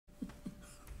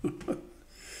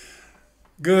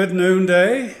Good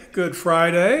noonday, good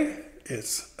Friday.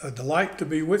 It's a delight to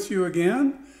be with you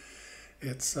again.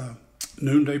 It's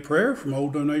Noonday Prayer from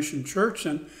Old Donation Church,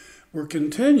 and we're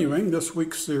continuing this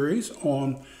week's series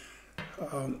on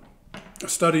a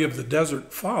study of the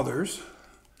Desert Fathers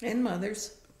and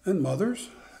mothers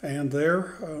and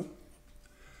their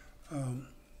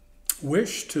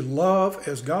wish to love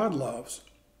as God loves.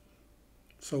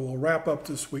 So we'll wrap up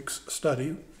this week's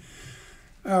study.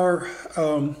 Our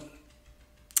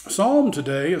Psalm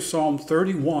today is Psalm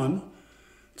 31.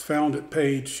 It's found at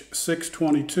page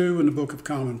 622 in the Book of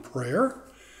Common Prayer.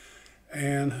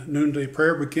 And Noonday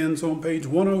Prayer begins on page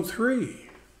 103.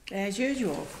 as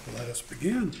usual. Let us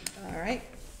begin. All right.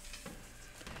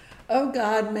 O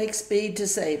God, make speed to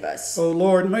save us. O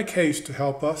Lord, make haste to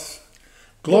help us.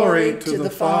 Glory to the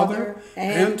Father,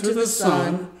 and to the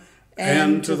Son,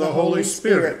 and to the Holy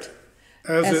Spirit,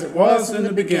 as it was in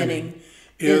the beginning,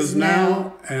 is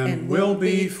now, and will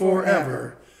be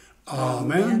forever.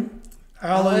 Amen.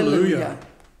 Hallelujah.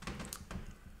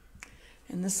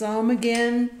 And the psalm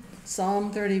again,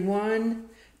 Psalm 31,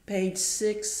 page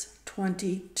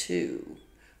 622,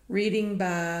 reading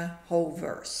by whole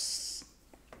verse.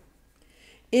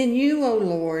 In you, O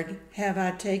Lord, have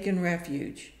I taken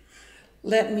refuge.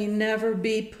 Let me never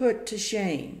be put to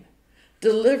shame.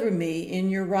 Deliver me in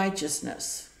your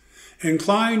righteousness.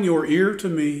 Incline your ear to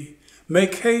me.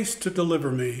 Make haste to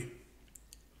deliver me.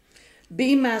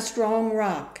 Be my strong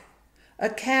rock, a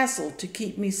castle to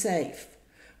keep me safe.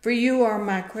 For you are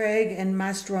my crag and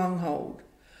my stronghold.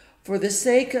 For the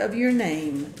sake of your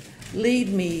name, lead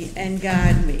me and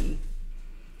guide me.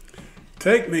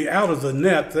 Take me out of the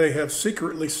net they have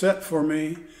secretly set for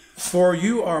me, for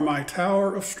you are my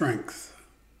tower of strength.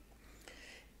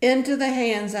 Into the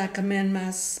hands I commend my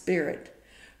spirit,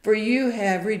 for you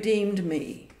have redeemed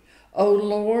me. O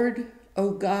Lord,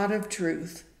 O God of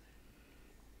truth.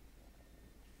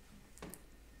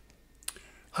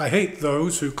 I hate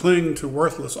those who cling to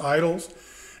worthless idols,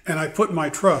 and I put my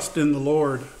trust in the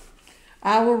Lord.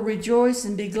 I will rejoice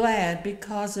and be glad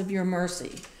because of your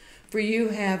mercy, for you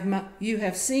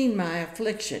have seen my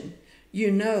affliction.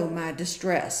 You know my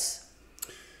distress.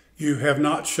 You have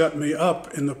not shut me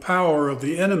up in the power of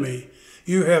the enemy.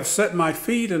 You have set my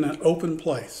feet in an open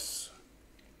place.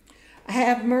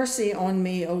 Have mercy on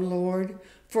me, O Lord,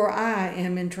 for I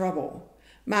am in trouble.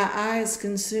 My eye is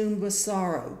consumed with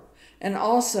sorrow, and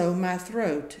also my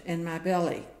throat and my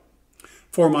belly.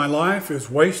 For my life is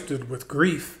wasted with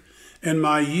grief, and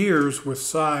my years with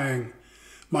sighing.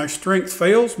 My strength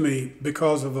fails me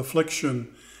because of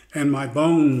affliction, and my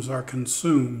bones are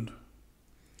consumed.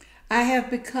 I have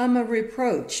become a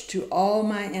reproach to all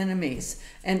my enemies,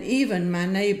 and even my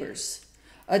neighbors,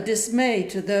 a dismay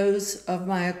to those of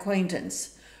my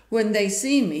acquaintance. When they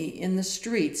see me in the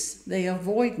streets, they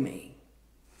avoid me.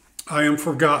 I am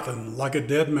forgotten like a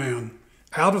dead man,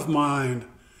 out of mind.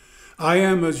 I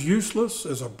am as useless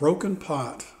as a broken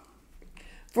pot.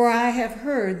 For I have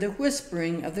heard the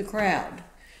whispering of the crowd.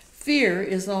 Fear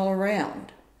is all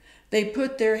around. They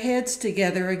put their heads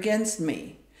together against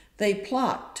me. They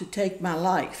plot to take my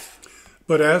life.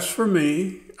 But as for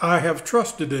me, I have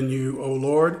trusted in you, O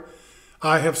Lord.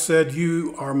 I have said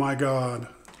you are my God.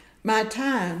 My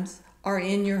times are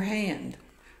in your hand.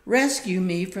 Rescue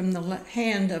me from the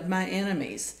hand of my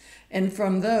enemies and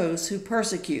from those who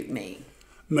persecute me.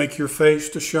 Make your face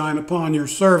to shine upon your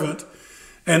servant,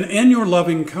 and in your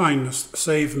loving kindness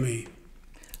save me.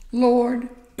 Lord,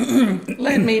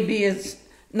 let me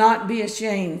not be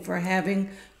ashamed for having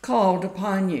called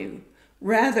upon you.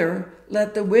 Rather,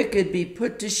 let the wicked be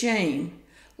put to shame.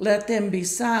 Let them be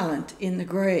silent in the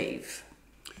grave.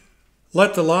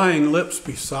 Let the lying lips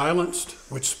be silenced,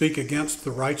 which speak against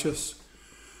the righteous,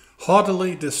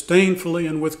 haughtily, disdainfully,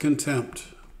 and with contempt.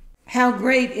 How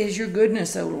great is your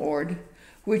goodness, O Lord,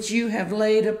 which you have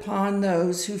laid upon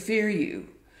those who fear you,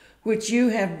 which you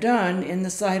have done in the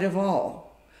sight of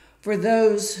all, for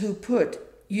those who put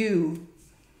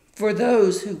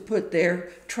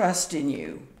their trust in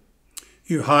you.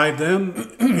 You hide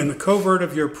them in the covert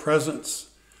of your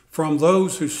presence from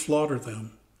those who slaughter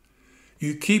them.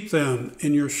 You keep them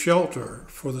in your shelter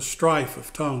for the strife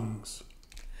of tongues.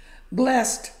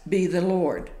 Blessed be the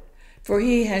Lord, for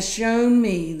he has shown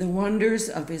me the wonders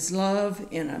of his love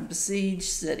in a besieged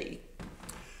city.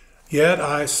 Yet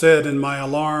I said in my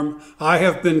alarm, I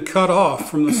have been cut off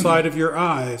from the sight of your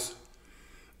eyes.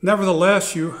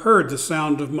 Nevertheless, you heard the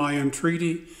sound of my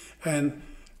entreaty, and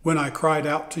when I cried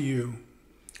out to you.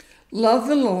 Love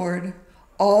the Lord,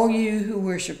 all you who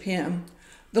worship him.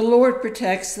 The Lord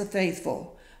protects the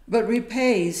faithful, but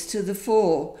repays to the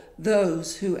full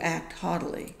those who act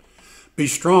haughtily. Be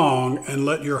strong and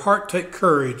let your heart take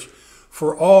courage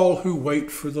for all who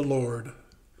wait for the Lord.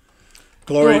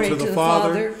 Glory to the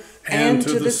Father, and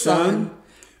to the Son,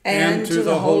 and to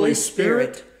the Holy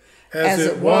Spirit, as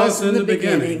it was in the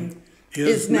beginning,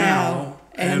 is now,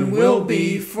 and will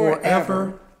be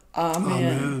forever.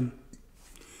 Amen.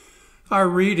 Our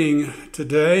reading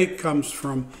today comes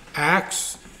from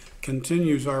Acts,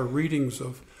 continues our readings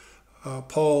of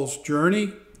Paul's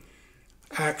journey.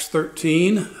 Acts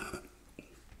 13,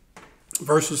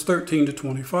 verses 13 to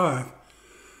 25.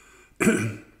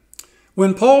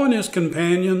 When Paul and his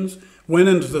companions went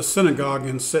into the synagogue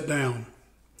and sat down,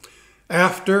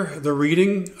 after the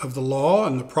reading of the law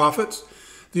and the prophets,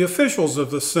 the officials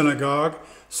of the synagogue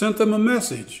sent them a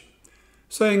message,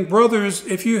 saying, "Brothers,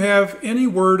 if you have any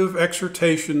word of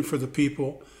exhortation for the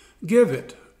people, give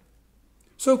it."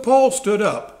 So Paul stood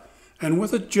up and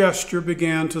with a gesture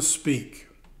began to speak.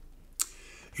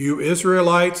 "You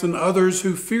Israelites and others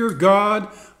who fear God,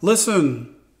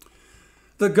 listen.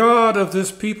 The God of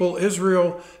this people,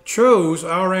 Israel, chose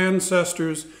our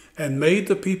ancestors and made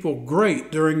the people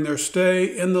great during their stay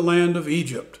in the land of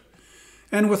Egypt.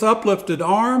 And with uplifted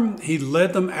arm, he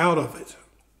led them out of it.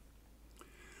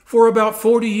 For about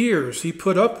 40 years, he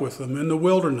put up with them in the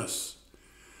wilderness.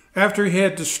 After he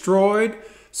had destroyed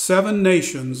 7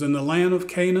 nations in the land of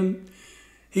Canaan,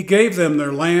 he gave them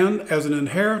their land as an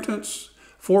inheritance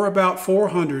for about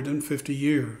 450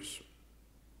 years.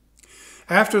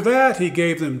 After that, he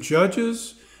gave them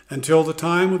judges until the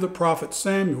time of the prophet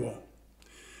Samuel.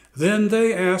 Then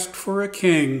they asked for a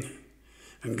king,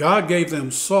 and God gave them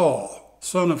Saul,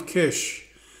 son of Kish,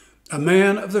 a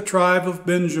man of the tribe of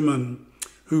Benjamin,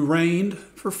 who reigned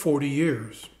for 40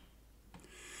 years.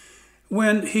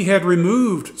 When he had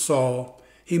removed Saul,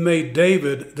 he made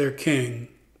David their king.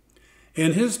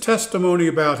 In his testimony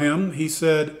about him, he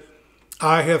said,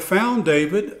 'I have found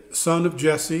David, son of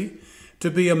Jesse, to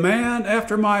be a man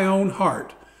after my own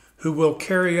heart, who will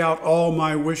carry out all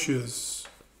my wishes.'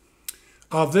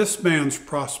 Of this man's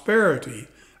prosperity,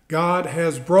 God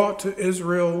has brought to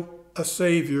Israel a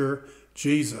Savior,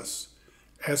 Jesus,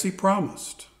 as he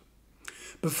promised.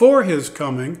 Before his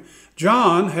coming,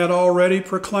 John had already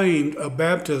proclaimed a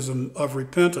baptism of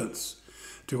repentance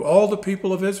to all the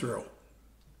people of Israel.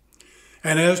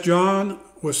 And as John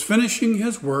was finishing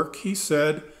his work, he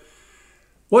said,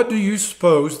 'What do you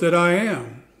suppose that I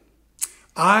am?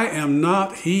 I am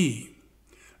not he.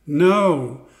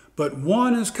 No, but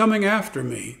one is coming after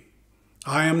me.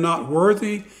 I am not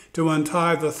worthy to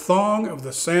untie the thong of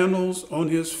the sandals on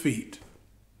his feet.'"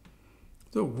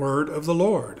 The word of the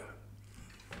Lord.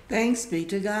 Thanks be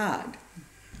to God.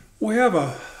 We have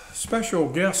a special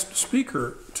guest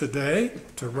speaker today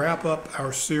to wrap up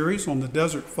our series on the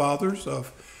Desert Fathers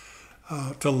of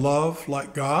To Love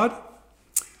Like God.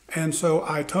 And so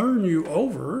I turn you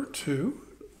over to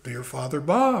dear Father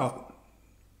Bob.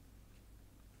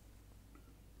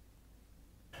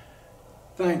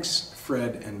 Thanks,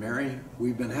 Fred and Mary.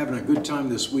 We've been having a good time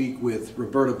this week with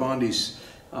Roberta Bondi's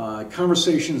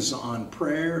conversations on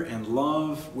prayer and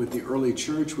love with the early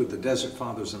church, with the Desert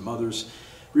Fathers and Mothers.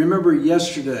 Remember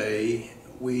yesterday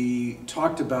we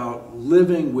talked about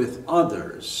living with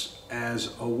others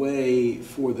as a way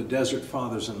for the Desert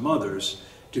Fathers and Mothers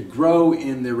to grow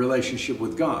in their relationship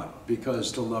with God,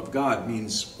 because to love God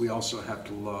means we also have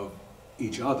to love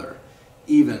each other,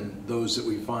 even those that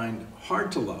we find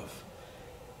hard to love.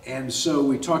 And so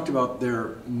we talked about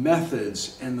their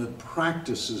methods and the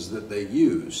practices that they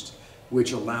used,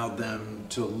 which allowed them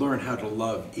to learn how to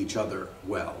love each other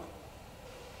well.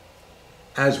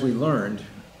 As we learned,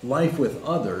 life with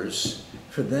others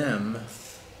for them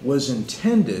was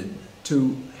intended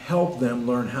to help them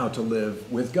learn how to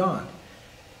live with God.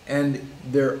 And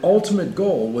their ultimate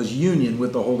goal was union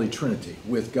with the Holy Trinity,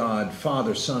 with God,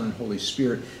 Father, Son, and Holy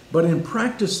Spirit. But in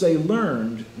practice, they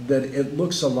learned that it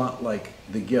looks a lot like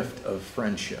the gift of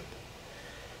friendship.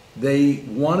 They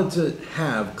wanted to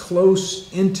have close,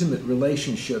 intimate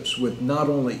relationships with not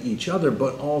only each other,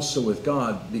 but also with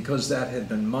God, because that had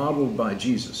been modeled by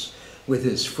Jesus, with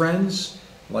his friends,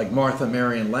 like Martha,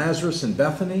 Mary, and Lazarus in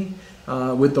Bethany,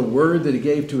 with the word that he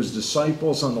gave to his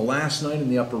disciples on the last night in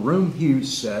the upper room. He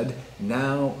said,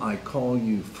 "Now I call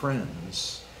you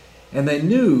friends." And they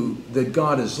knew that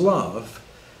God is love,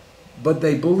 but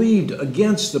they believed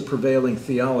against the prevailing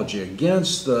theology,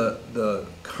 against the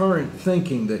current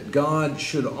thinking that God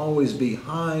should always be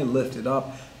high, lifted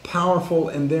up, powerful,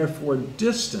 and therefore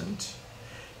distant.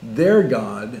 Their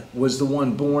God was the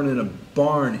one born in a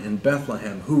barn in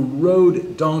Bethlehem, who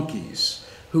rode donkeys,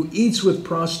 who eats with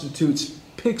prostitutes,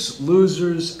 picks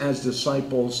losers as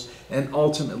disciples, and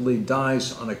ultimately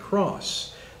dies on a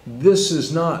cross. This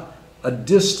is not a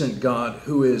distant God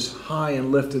who is high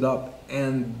and lifted up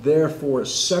and therefore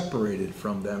separated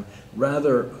from them,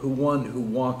 rather one who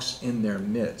walks in their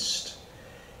midst.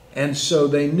 And so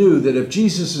they knew that if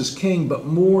Jesus is king, but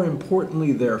more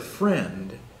importantly their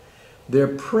friend, their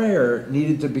prayer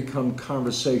needed to become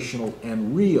conversational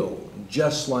and real,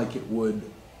 just like it would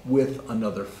with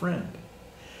another friend.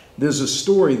 There's a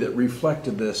story that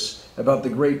reflected this about the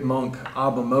great monk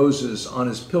Abba Moses on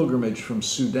his pilgrimage from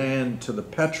Sudan to the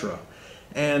Petra.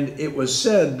 And it was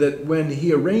said that when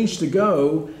he arranged to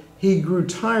go, he grew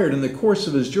tired in the course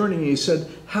of his journey, and he said,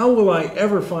 "How will I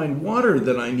ever find water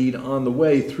that I need on the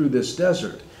way through this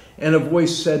desert?" And a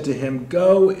voice said to him,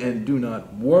 "Go and do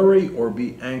not worry or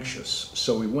be anxious."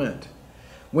 So he went.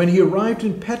 When he arrived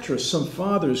in Petra, some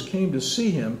fathers came to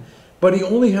see him, but he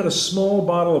only had a small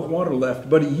bottle of water left,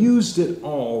 but he used it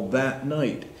all that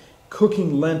night,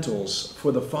 cooking lentils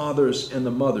for the fathers and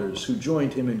the mothers who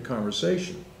joined him in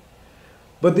conversation.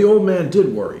 But the old man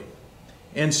did worry.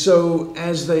 And so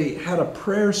as they had a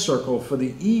prayer circle for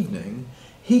the evening,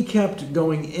 he kept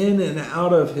going in and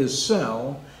out of his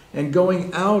cell and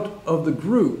going out of the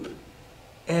group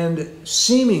and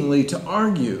seemingly to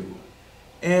argue.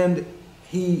 And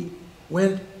he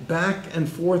went back and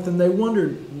forth, and they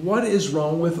wondered, what is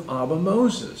wrong with Abba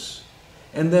Moses?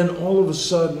 And then all of a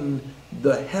sudden,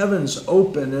 the heavens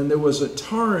opened, and there was a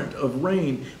torrent of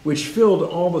rain which filled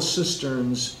all the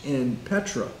cisterns in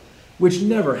Petra, which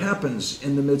never happens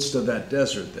in the midst of that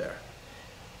desert there.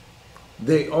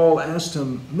 They all asked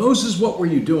him, "Moses, what were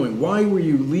you doing? Why were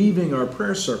you leaving our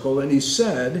prayer circle?" And he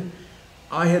said,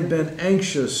 "I had been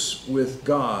anxious with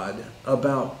God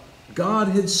about God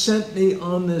had sent me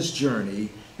on this journey,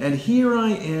 and here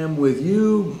I am with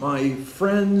you, my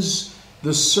friends,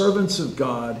 the servants of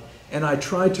God, and I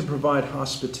tried to provide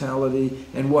hospitality,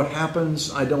 and what happens?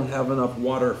 I don't have enough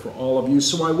water for all of you,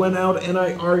 so I went out and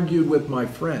I argued with my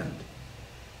friend.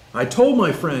 I told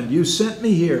my friend, you sent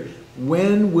me here.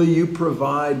 When will you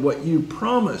provide what you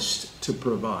promised to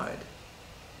provide?"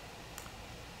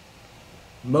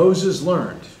 Moses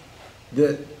learned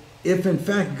that if in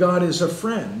fact God is a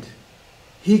friend,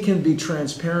 he can be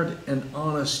transparent and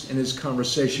honest in his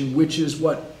conversation, which is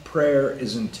what prayer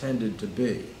is intended to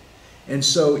be. And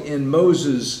so in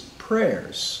Moses'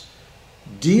 prayers,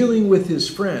 dealing with his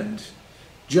friend,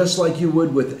 just like you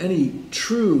would with any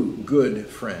true good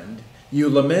friend, you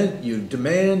lament, you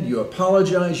demand, you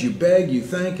apologize, you beg, you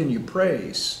thank, and you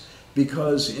praise,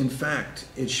 because in fact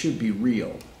it should be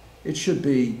real. It should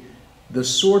be the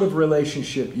sort of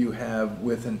relationship you have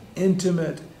with an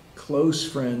intimate, close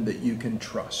friend that you can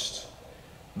trust.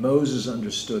 Moses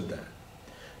understood that.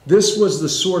 This was the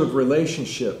sort of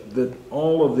relationship that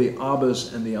all of the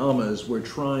Abbas and the Ammas were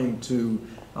trying to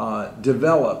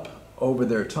develop over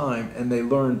their time, and they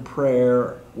learned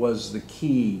prayer was the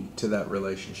key to that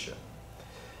relationship.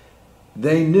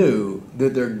 They knew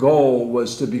that their goal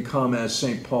was to become, as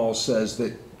St. Paul says,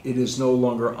 that it is no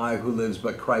longer I who lives,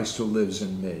 but Christ who lives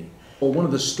in me. Well, one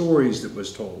of the stories that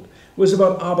was told was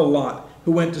about Abba Lot,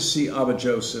 who went to see Abba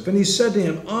Joseph. And he said to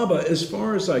him, "Abba, as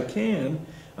far as I can,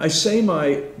 I say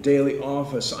my daily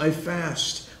office, I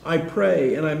fast, I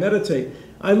pray, and I meditate.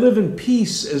 I live in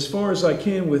peace as far as I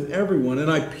can with everyone,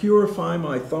 and I purify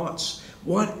my thoughts.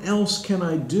 What else can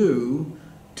I do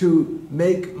to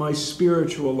make my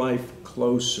spiritual life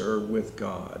closer with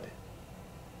God?"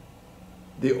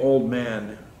 The old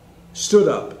man stood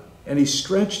up, and he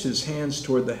stretched his hands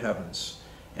toward the heavens,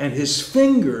 and his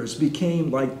fingers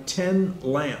became like 10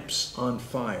 lamps on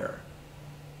fire.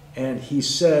 And he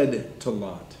said to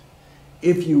Lot,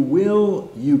 "If you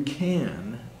will, you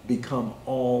can become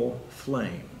all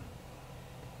flame."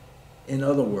 In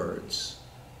other words,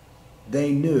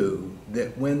 they knew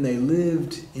that when they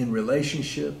lived in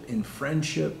relationship, in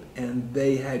friendship, and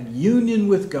they had union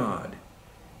with God,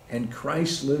 and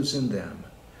Christ lives in them,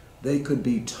 they could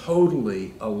be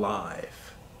totally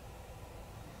alive.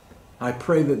 I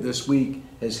pray that this week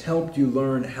has helped you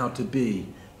learn how to be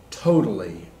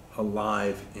totally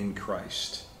alive in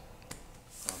Christ.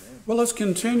 Amen. Well, let's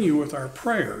continue with our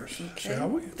prayers, shall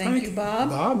we? Thank you, Bob.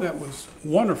 Bob, that was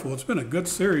wonderful. It's been a good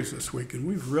series this week, and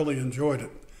we've really enjoyed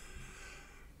it.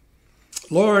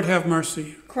 Lord, have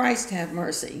mercy. Christ, have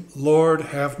mercy. Lord,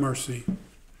 have mercy.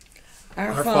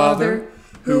 Our Father,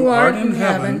 who art in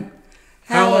heaven,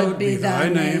 hallowed be thy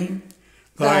name.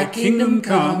 Thy kingdom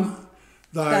come,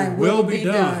 thy will be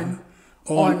done,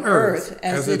 on earth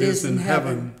as it is in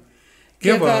heaven.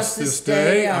 Give us this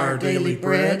day our daily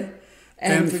bread,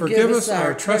 and forgive us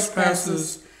our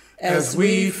trespasses, as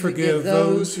we forgive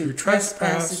those who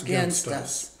trespass against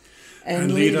us.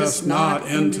 And lead us not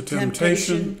into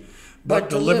temptation,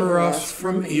 but deliver us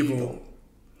from evil.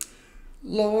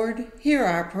 Lord, hear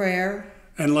our prayer.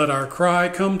 And let our cry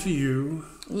come to you.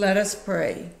 Let us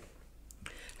pray.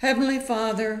 Heavenly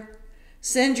Father,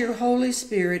 send your Holy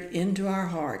Spirit into our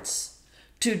hearts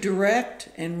to direct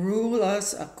and rule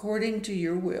us according to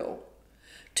your will,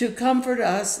 to comfort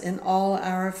us in all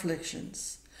our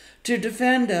afflictions, to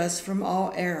defend us from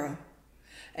all error,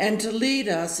 and to lead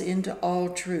us into all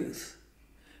truth.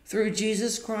 Through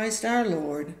Jesus Christ our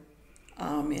Lord.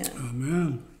 Amen.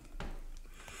 Amen.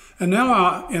 And now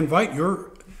I invite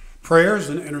your prayers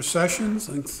and intercessions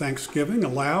and thanksgiving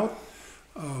aloud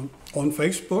on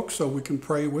Facebook so we can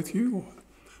pray with you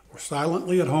or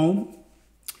silently at home.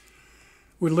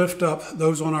 We lift up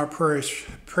those on our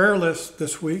prayer list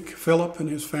this week: Philip and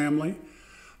his family,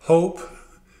 Hope,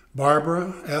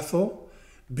 Barbara, Ethel,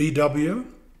 B.W.,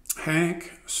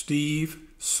 Hank, Steve,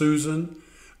 Susan,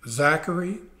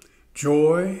 Zachary,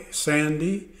 Joy,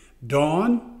 Sandy,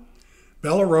 Dawn,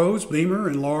 Bella Rose, Beamer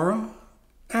and Laura,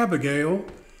 Abigail,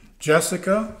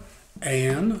 Jessica,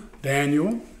 Ann,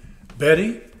 Daniel,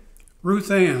 Betty, Ruth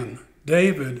Ann,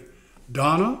 David,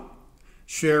 Donna,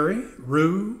 Sherry,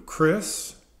 Rue,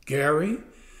 Chris, Gary,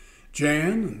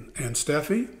 Jan and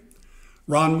Steffi,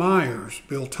 Ron Myers,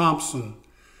 Bill Thompson,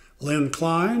 Lynn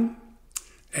Klein,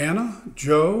 Anna,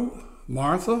 Joe,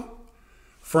 Martha,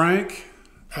 Frank,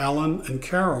 Alan, and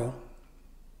Carol.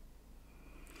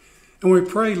 And we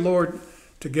pray, Lord,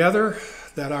 together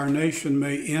that our nation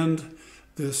may end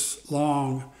this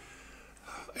long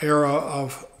era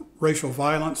of racial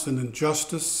violence and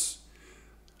injustice.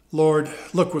 Lord,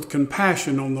 look with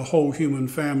compassion on the whole human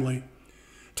family.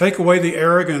 Take away the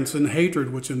arrogance and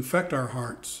hatred which infect our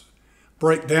hearts.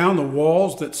 Break down the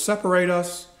walls that separate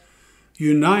us.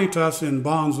 Unite us in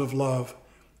bonds of love,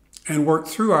 and work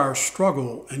through our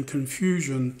struggle and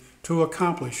confusion to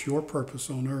accomplish your purpose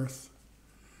on earth.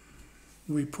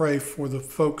 We pray for the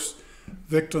folks,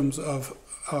 victims of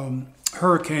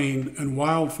hurricane and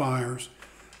wildfires,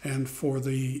 and for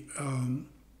the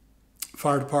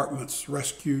fire department's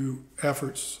rescue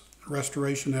efforts,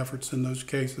 restoration efforts in those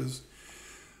cases.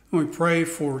 And we pray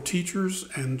for teachers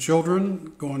and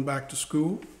children going back to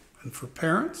school, and for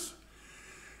parents.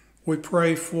 We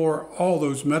pray for all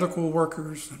those medical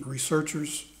workers and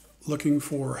researchers looking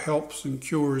for helps and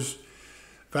cures,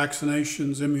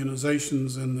 vaccinations,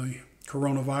 immunizations in the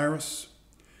coronavirus.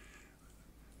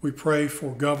 We pray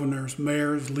for governors,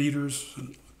 mayors, leaders,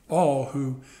 and all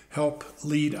who help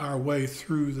lead our way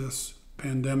through this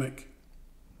pandemic.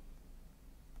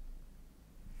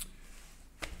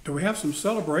 Do we have some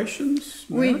celebrations,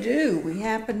 Mary? We do. We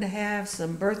happen to have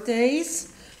some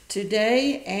birthdays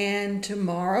today and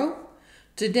tomorrow.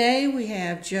 Today we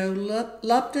have Joe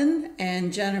Lupton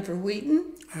and Jennifer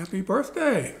Wheaton. Happy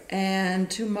birthday. And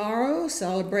tomorrow,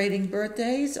 celebrating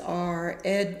birthdays are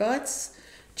Ed Butts,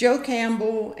 Joe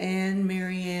Campbell, and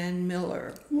Marianne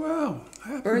Miller. Wow.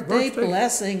 Happy Birthday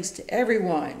blessings to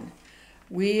everyone.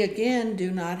 We, again, do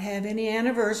not have any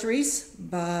anniversaries,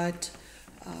 but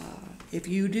if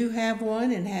you do have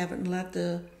one and haven't let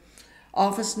the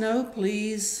office know,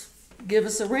 please give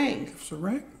us a ring. Give us a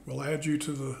ring. We'll add you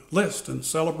to the list and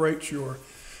celebrate your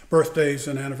birthdays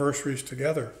and anniversaries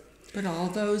together. But all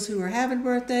those who are having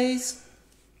birthdays,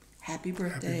 happy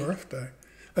birthday. Happy birthday.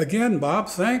 Again, Bob,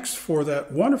 thanks for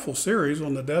that wonderful series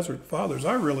on the Desert Fathers.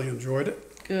 I really enjoyed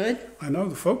it. Good. I know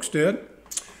the folks did.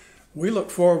 We look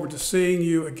forward to seeing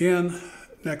you again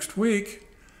next week.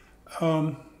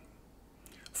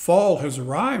 Fall has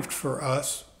arrived for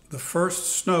us. The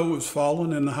first snow has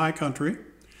fallen in the high country.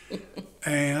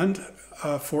 And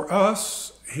for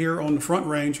us here on the Front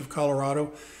Range of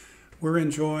Colorado, we're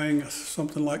enjoying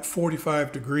something like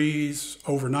 45 degrees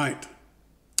overnight.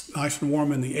 Nice and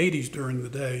warm in the 80s during the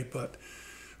day, but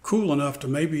cool enough to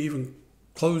maybe even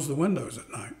close the windows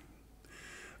at night.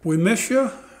 We miss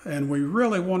you, and we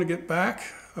really want to get back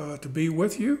to be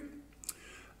with you.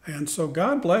 And so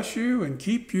God bless you and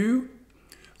keep you.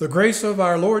 The grace of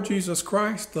our Lord Jesus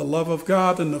Christ, the love of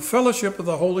God, and the fellowship of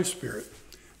the Holy Spirit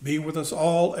be with us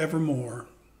all evermore.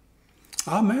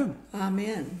 Amen.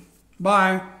 Amen.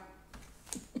 Bye.